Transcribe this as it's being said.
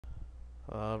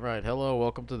Alright, hello,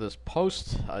 welcome to this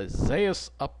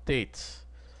post-Isaias update.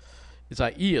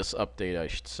 Isaias update, I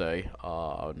should say.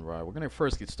 We're going to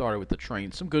first get started with the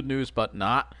train. Some good news, but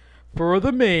not for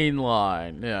the main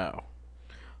line. No.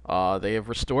 They have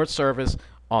restored service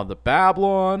on the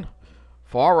Babylon,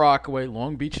 Far Rockaway,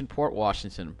 Long Beach, and Port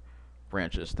Washington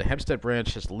branches. The Hempstead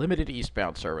Branch has limited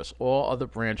eastbound service. All other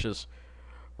branches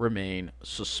remain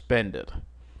suspended.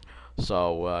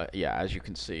 So, yeah, as you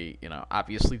can see,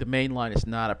 obviously the main line is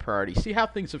not a priority. See how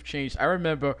things have changed? I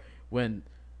remember when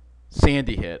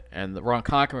Sandy hit and the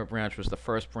Ronkonkoma branch was the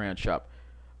first branch up.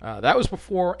 That was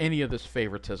before any of this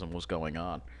favoritism was going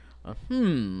on. Uh,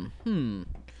 hmm, hmm.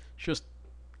 Just,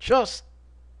 just,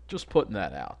 just putting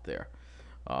that out there.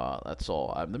 That's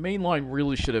all. The main line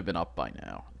really should have been up by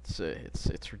now.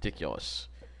 It's ridiculous.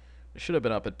 It should have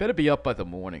been up. It better be up by the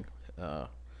morning.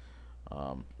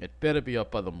 It better be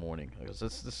up by the morning because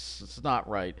this is not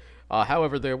right.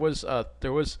 However, there was a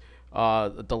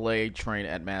delayed train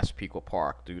at Massapequa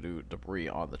Park due to debris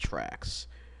on the tracks,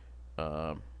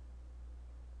 um,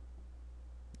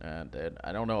 and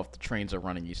I don't know if the trains are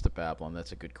running east of Babylon.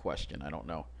 That's a good question. I don't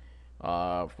know.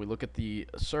 If we look at the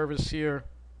service here,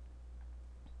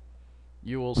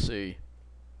 you will see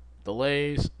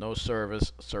delays, no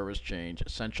service, service change,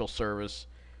 essential service,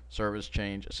 service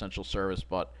change, essential service,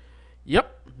 but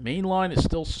yep, main line is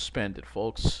still suspended,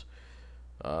 folks.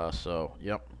 So,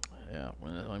 yep, yeah.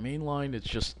 When the main line, it's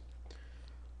just,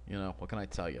 what can I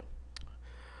tell you?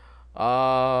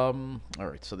 All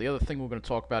right. So the other thing we're going to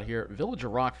talk about here, Village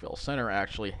of Rockville Centre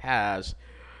actually has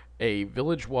a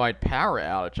village-wide power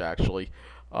outage. Actually,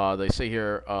 they say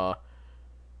here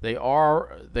they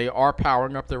are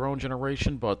powering up their own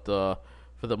generation, but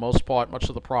for the most part, much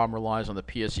of the problem relies on the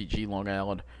PSEG Long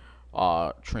Island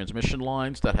transmission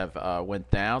lines that have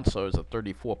went down. So it's a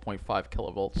 34.5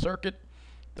 kilovolt circuit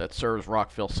that serves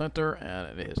Rockville Centre,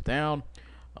 and it is down.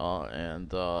 And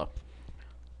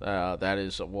that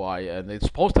is why. And they're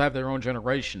supposed to have their own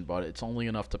generation, but it's only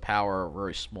enough to power a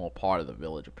very small part of the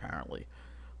village, apparently,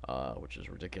 which is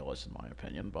ridiculous in my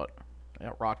opinion. But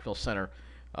yeah, Rockville Centre,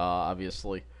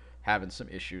 obviously, having some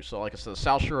issues. So, like I said, the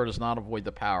South Shore does not avoid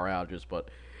the power outages, but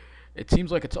it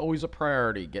seems like it's always a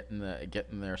priority getting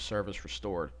their service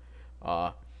restored.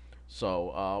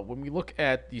 So when we look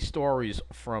at the stories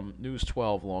from News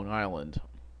 12 Long Island,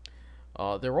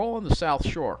 they're all on the South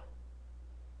Shore.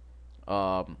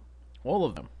 All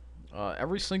of them,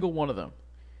 every single one of them.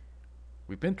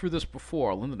 We've been through this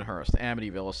before. Lindenhurst,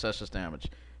 Amityville, assesses damage.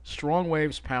 Strong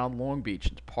waves pound Long Beach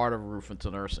into part of a roof into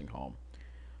nursing home.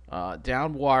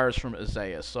 Down wires from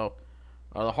Isaias. So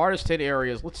the hardest hit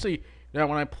areas. Let's see. Now,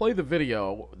 when I play the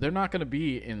video, they're not going to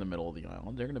be in the middle of the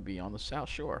island. They're going to be on the South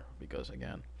Shore because,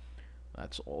 again,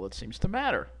 that's all that seems to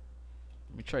matter.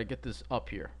 Let me try to get this up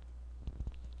here.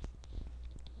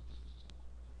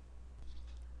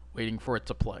 Waiting for it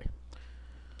to play.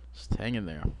 Just hang in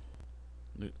there.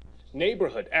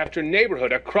 Neighborhood after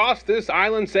neighborhood across this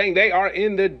island saying they are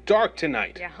in the dark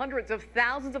tonight. Yeah, hundreds of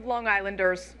thousands of Long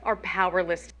Islanders are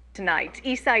powerless tonight.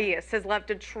 Isaias has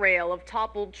left a trail of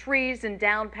toppled trees and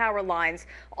down power lines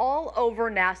all over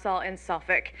Nassau and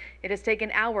Suffolk. It has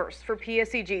taken hours for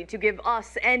PSEG to give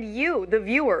us and you, the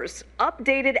viewers,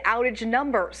 updated outage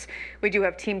numbers. We do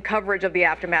have team coverage of the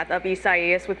aftermath of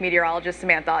Isaias with meteorologist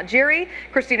Samantha Jerry.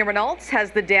 Christina Renaults has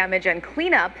the damage and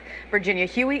cleanup. Virginia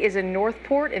Huey is in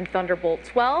Northport in Thunderbolt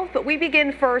 12. But we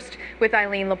begin first with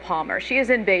Eileen LaPalmer. She is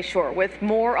in Bayshore with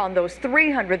more on those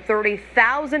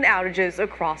 330,000 outages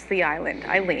across the island.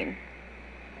 Eileen.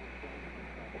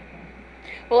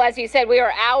 Well, as you said, we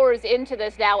are hours into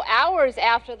this now, hours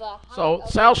after the. So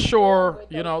South Shore,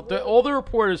 all the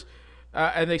reporters,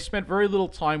 and they spent very little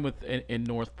time in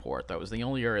Northport. That was the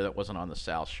only area that wasn't on the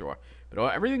South Shore. But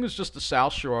everything was just the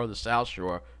South Shore, the South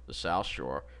Shore, the South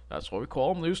Shore. That's what we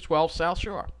call them, News 12 South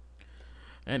Shore.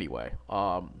 Anyway,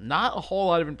 not a whole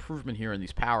lot of improvement here in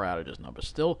these power outages numbers.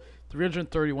 Still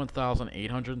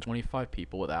 331,825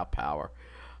 people without power,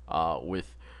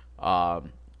 with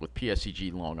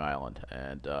PSEG Long Island,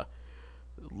 and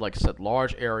like I said,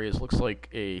 large areas. Looks like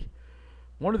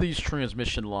one of these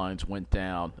transmission lines went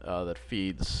down that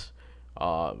feeds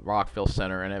Rockville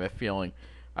Centre, and I have a feeling,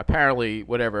 apparently,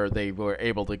 whatever they were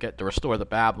able to get to restore the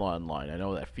Babylon line. I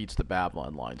know that feeds the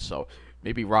Babylon line, so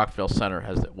maybe Rockville Centre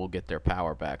will get their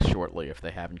power back shortly if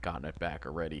they haven't gotten it back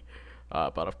already.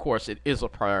 But of course, it is a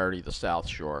priority, the South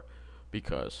Shore,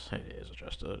 because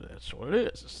that's what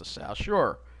it is. It's the South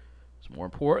Shore. It's more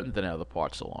important than other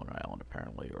parts of Long Island,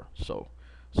 apparently, or so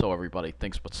everybody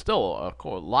thinks. But still, a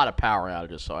lot of power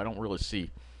outages, so I don't really see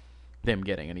them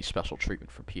getting any special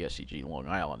treatment from PSEG Long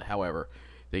Island. However,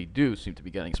 they do seem to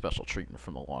be getting special treatment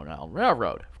from the Long Island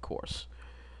Railroad, of course,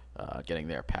 getting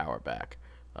their power back.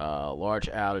 Large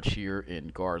outage here in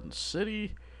Garden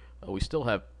City. We still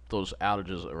have those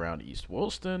outages around East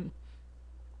Williston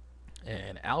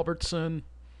and Albertson.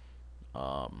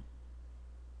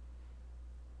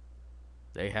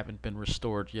 They haven't been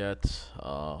restored yet.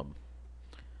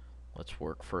 Let's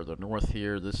work further north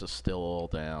here. This is still all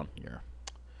down here.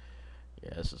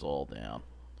 Yeah, this is all down.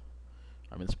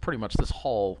 I mean, it's pretty much this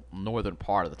whole northern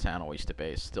part of the town of Oyster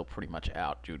Bay is still pretty much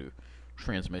out due to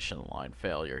transmission line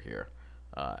failure here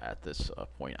at this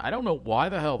point. I don't know why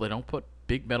the hell they don't put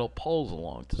big metal poles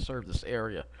along to serve this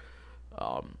area,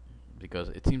 because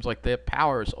it seems like their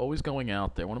power is always going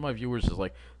out there. One of my viewers is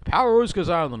like, the power always goes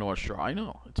out on the North Shore. I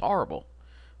know, it's horrible.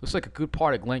 Looks like a good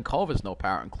part of Glen Cove has no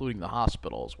power, including the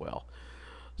hospital as well.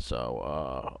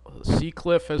 So,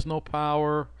 Seacliff has no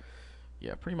power.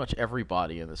 Yeah, pretty much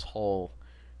everybody in this whole...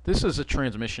 This is a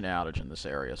transmission outage in this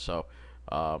area, so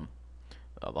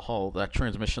that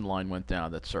transmission line went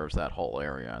down that serves that whole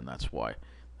area, and that's why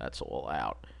that's all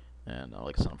out. And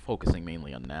like I said, I'm focusing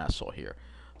mainly on Nassau here.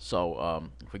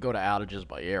 So if we go to outages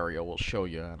by area, we'll show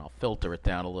you, and I'll filter it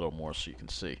down a little more so you can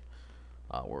see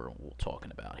what we're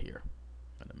talking about here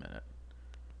in a minute.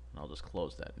 And I'll just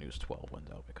close that News 12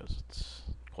 window because it's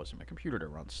causing my computer to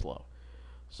run slow.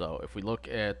 So if we look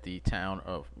at the town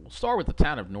of, we'll start with the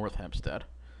town of North Hempstead,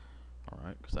 all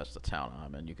right, because that's the town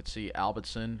I'm in. You can see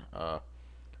Albertson.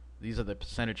 These are the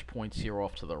percentage points here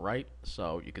off to the right.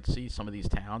 So you can see some of these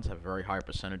towns have very high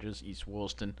percentages. East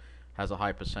Williston has a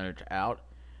high percentage out.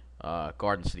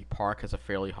 Garden City Park has a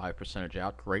fairly high percentage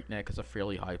out. Great Neck has a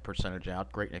fairly high percentage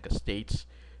out. Great Neck Estates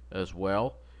as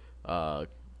well.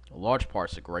 Large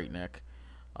parts of Great Neck.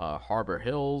 Harbor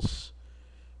Hills.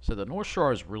 So the North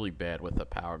Shore is really bad with the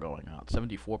power going out.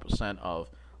 74% of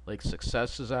Lake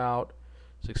Success is out.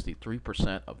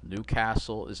 63% of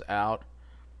Newcastle is out.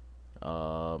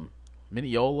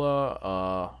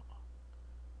 Mineola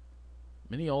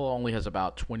only has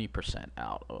about 20%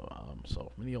 out.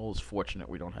 So Mineola is fortunate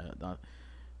we don't have that.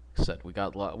 Said we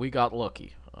got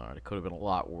lucky. It could have been a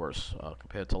lot worse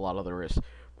compared to a lot of the rest.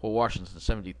 Port Washington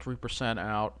 73%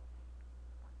 out.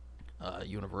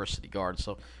 University Garden.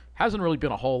 So hasn't really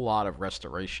been a whole lot of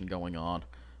restoration going on.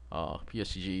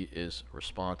 PSEG's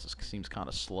response seems kind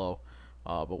of slow,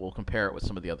 but we'll compare it with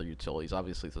some of the other utilities.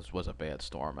 Obviously, this was a bad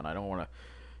storm, and I don't want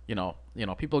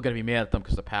to, people are going to be mad at them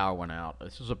because the power went out.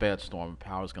 This was a bad storm, and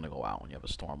power is going to go out when you have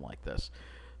a storm like this.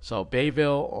 So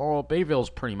Bayville's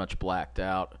pretty much blacked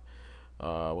out.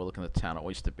 We're looking at the town of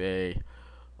Oyster Bay.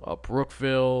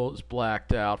 Brookville is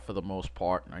blacked out for the most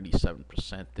part,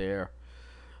 97% there.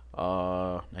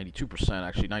 92%,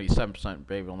 actually 97% in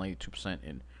Bayville, 92%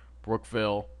 in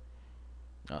Brookville.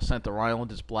 Center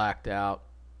Island is blacked out.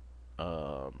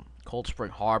 Cold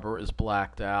Spring Harbor is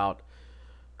blacked out.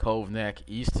 Cove Neck,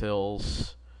 East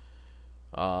Hills,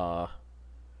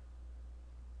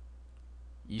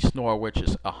 East Norwich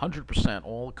is 100%.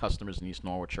 All the customers in East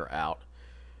Norwich are out.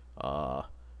 I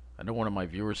know one of my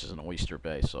viewers is in Oyster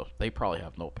Bay, so they probably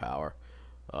have no power.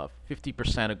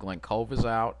 50% of Glen Cove is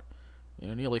out.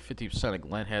 Nearly 50% of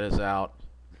Glen Head is out.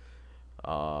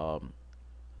 78%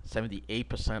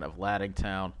 of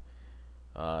Laddingtown.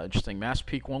 Interesting. Mass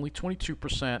Peak only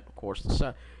 22%. Of course,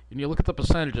 when you look at the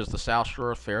percentages, the South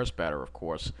Shore fares better. Of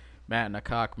course,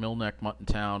 Matinacock, Millneck,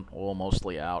 Muttontown, all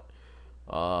mostly out.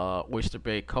 Oyster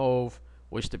Bay Cove,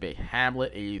 Oyster Bay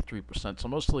Hamlet, 83%. So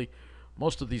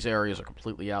most of these areas are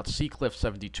completely out. Seacliff,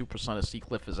 72% of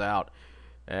Seacliff is out,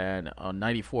 and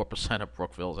 94% of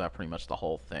Brookville is out. Pretty much the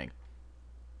whole thing.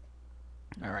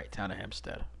 All right, town of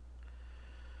Hempstead.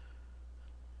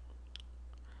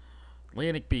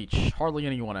 Atlantic Beach, hardly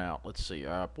anyone out. Let's see.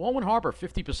 Baldwin Harbor,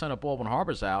 50% of Baldwin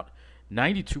Harbor's out.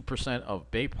 92% of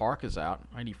Bay Park is out.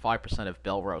 95% of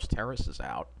Belrose Terrace is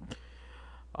out.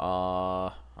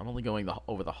 I'm only going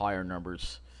over the higher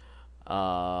numbers.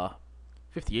 58%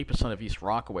 of East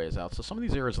Rockaway is out. So some of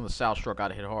these areas in the South Shore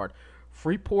got hit hard.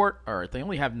 Freeport, all right, they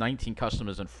only have 19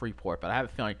 customers in Freeport, but I have a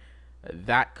feeling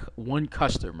that one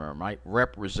customer might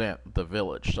represent the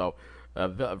village. So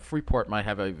Freeport might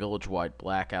have a village-wide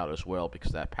blackout as well because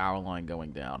of that power line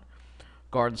going down.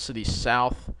 Garden City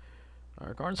South.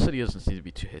 Garden City doesn't seem to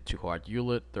be hit too hard.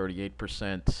 Hewlett,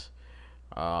 38%.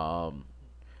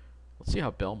 Let's see how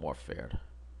Belmore fared.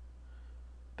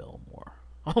 Belmore.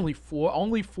 Only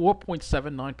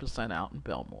 4.79% out in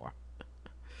Belmore.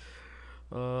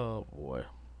 Oh, boy.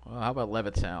 How about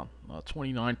Levittown?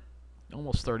 29,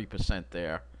 almost 30%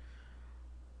 there.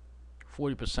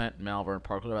 40% in Malvern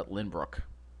Park. What about Lynbrook?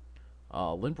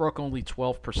 Lynbrook only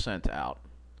 12% out.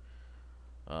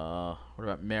 What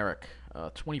about Merrick?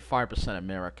 25% of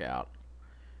Merrick out.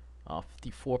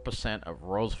 54% of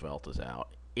Roosevelt is out.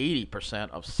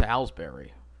 80% of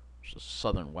Salisbury, which is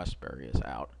southern Westbury, is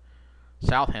out.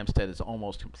 South Hempstead is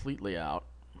almost completely out.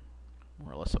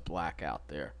 More or less a blackout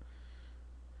there.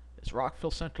 Is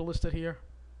Rockville Centre listed here?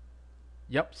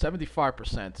 Yep,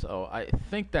 75%. So I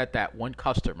think that one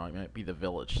customer might be the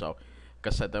village. So, like I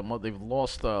said, they've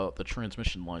lost the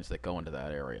transmission lines that go into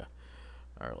that area.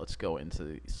 All right, let's go into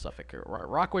the Suffolk area.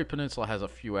 Rockaway Peninsula has a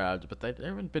few ads, but they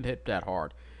haven't been hit that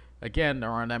hard. Again, there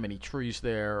aren't that many trees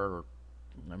there.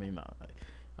 I mean,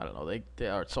 I don't know. They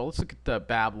are. So let's look at the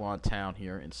Babylon town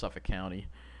here in Suffolk County.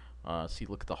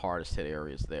 Look at the hardest hit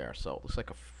areas there. So it looks like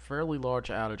a fairly large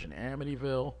outage in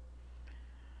Amityville.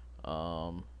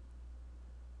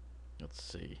 Let's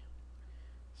see.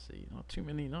 Not too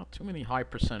many high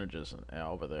percentages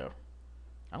over there.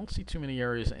 I don't see too many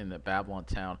areas in the Babylon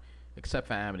town, except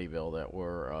for Amityville, that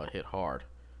were hit hard.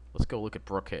 Let's go look at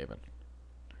Brookhaven.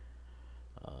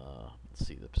 Let's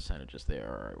see the percentages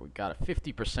there. All right, we got a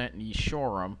 50% in East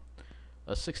Shoreham,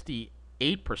 a 68%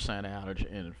 outage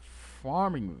in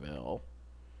Farmingville.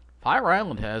 Fire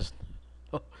Island has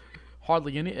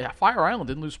hardly any. Fire Island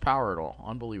didn't lose power at all.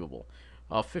 Unbelievable.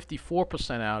 54%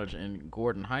 outage in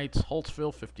Gordon Heights.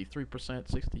 Holtzville,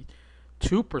 53%. 62%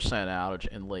 outage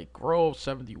in Lake Grove.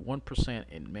 71%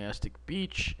 in Mastic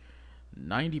Beach.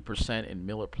 90% in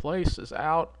Miller Place is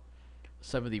out.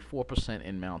 74%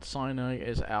 in Mount Sinai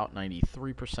is out.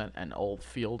 93% and Old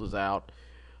Field is out.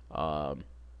 And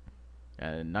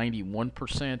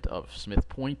 91% of Smith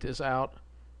Point is out.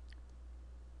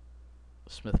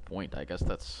 Smith Point, I guess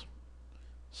that's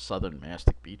southern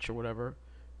Mastic Beach or whatever.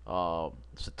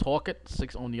 Setauket,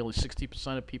 nearly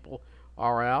 60% of people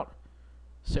are out.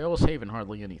 Sailor's Haven,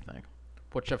 hardly anything.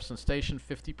 Port Jefferson Station,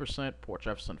 50%. Port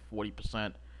Jefferson,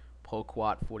 40%.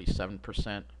 Poquat,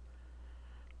 47%.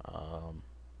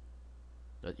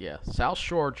 But yeah, South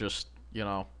Shore just,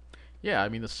 I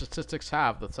mean, the statistics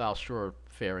have the South Shore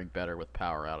faring better with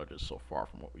power outages so far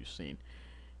from what we've seen.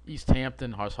 East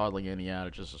Hampton has hardly any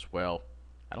outages as well.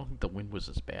 I don't think the wind was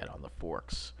as bad on the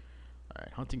Forks. All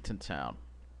right, Huntington Town.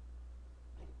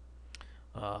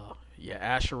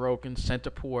 Asheroken,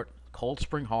 Centerport, Cold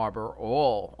Spring Harbor,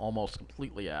 all almost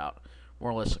completely out.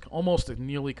 More or less, almost a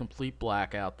nearly complete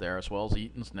blackout there, as well as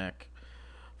Eaton's Neck,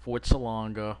 Fort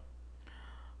Salonga,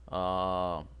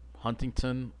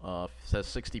 Huntington says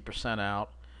 60%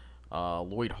 out.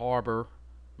 Lloyd Harbor,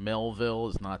 Melville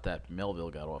is not that.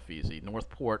 Melville got off easy.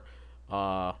 Northport,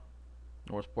 half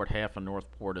of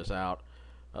Northport is out.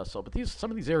 But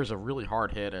some of these areas are really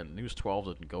hard hit, and News 12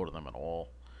 didn't go to them at all.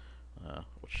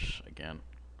 Which again,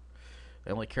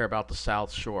 they only care about the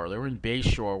South Shore. They were in Bay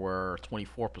Shore, where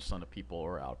 24% of people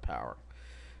are out of power.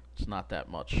 It's not that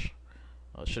much.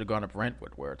 Should have gone to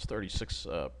Brentwood, where it's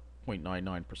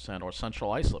 36.99%, or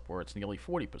Central Islip, where it's nearly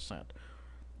 40%.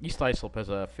 East Islip has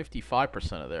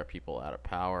 55% of their people out of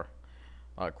power.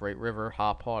 Great River,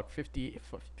 Hauppauge, 50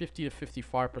 to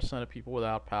 55% of people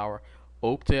without power.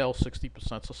 Oakdale,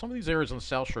 60%. So some of these areas on the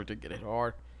South Shore did get hit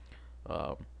hard.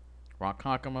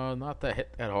 Ronkonkoma, not that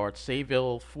hit that hard.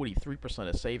 Sayville, 43%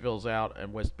 of Sayville's out,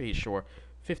 and West Bay Shore,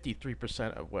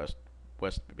 53% of West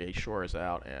Bay Shore is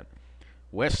out, and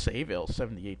West Sayville,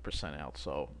 78% out.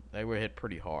 So they were hit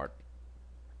pretty hard.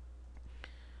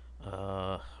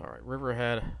 All right,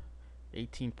 Riverhead,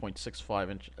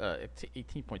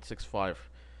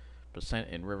 18.65%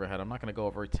 in Riverhead. I'm not going to go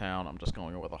over every town. I'm just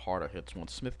going over the harder hits one.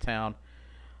 Smithtown,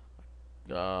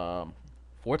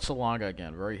 Fort Salonga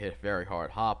again, very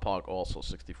hard. Hauppauge also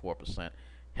 64%.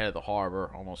 Head of the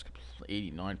harbor, almost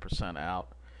 89% out.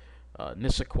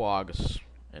 Nissaquag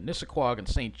and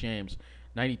St. James,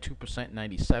 92%,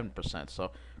 97%.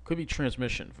 So could be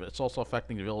transmission. It's also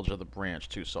affecting the village of the Branch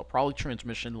too. So probably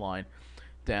transmission line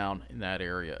down in that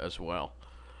area as well.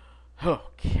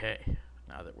 Okay,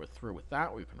 now that we're through with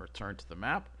that, we can return to the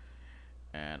map,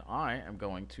 and I am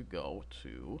going to go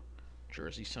to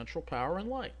Jersey Central Power and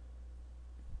Light.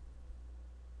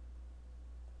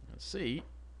 Let's see.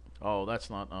 Oh, that's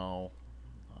not. Oh,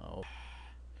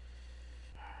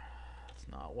 that's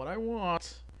not what I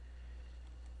want.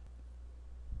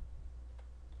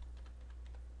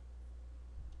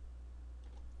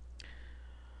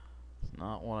 It's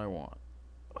not what I want.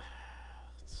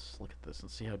 Let's look at this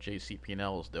and see how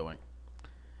JCP&L is doing.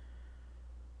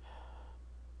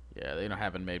 Yeah, they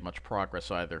haven't made much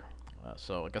progress either.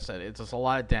 So, like I said, it's just a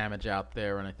lot of damage out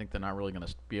there, and I think they're not really going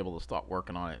to be able to start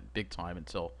working on it big time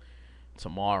until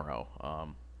tomorrow.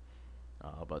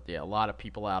 But yeah, a lot of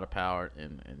people out of power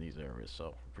in these areas.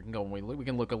 So if we can go, we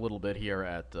can look a little bit here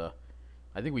at.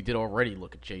 I think we did already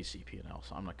look at JCP&L,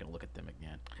 so I'm not going to look at them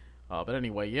again. But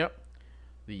anyway, yep.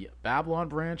 The Babylon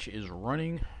branch is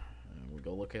running. And we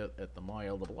go look at the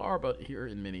LIRR, but here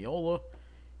in Mineola,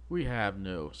 we have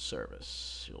no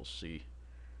service. You'll see.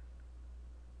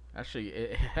 Actually,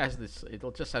 it has this.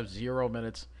 It'll just have 0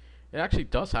 minutes. It actually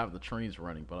does have the trains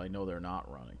running, but I know they're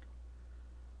not running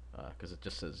because it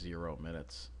just says 0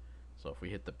 minutes. So if we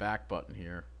hit the back button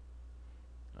here,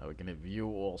 we can view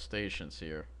all stations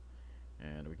here,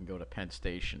 and we can go to Penn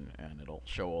Station, and it'll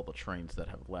show all the trains that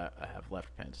have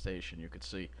left Penn Station. You can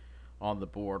see on the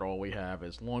board all we have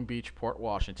is Long Beach, Port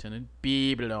Washington, and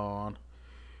Babylon.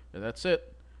 And that's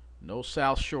it. No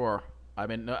South Shore. I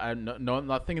mean, no,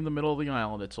 nothing in the middle of the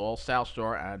island. It's all South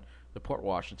Shore and the Port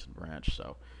Washington branch.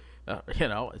 So, you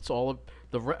know, it's all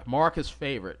Marcus'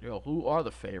 favorite. You know, who are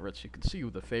the favorites? You can see who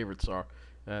the favorites are.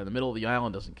 The middle of the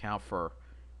island doesn't count for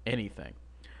anything.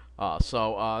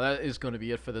 So that is going to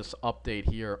be it for this update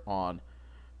here on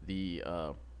the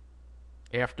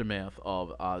aftermath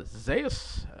of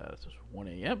Isaias. It's 1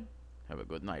 a.m. Have a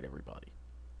good night, everybody.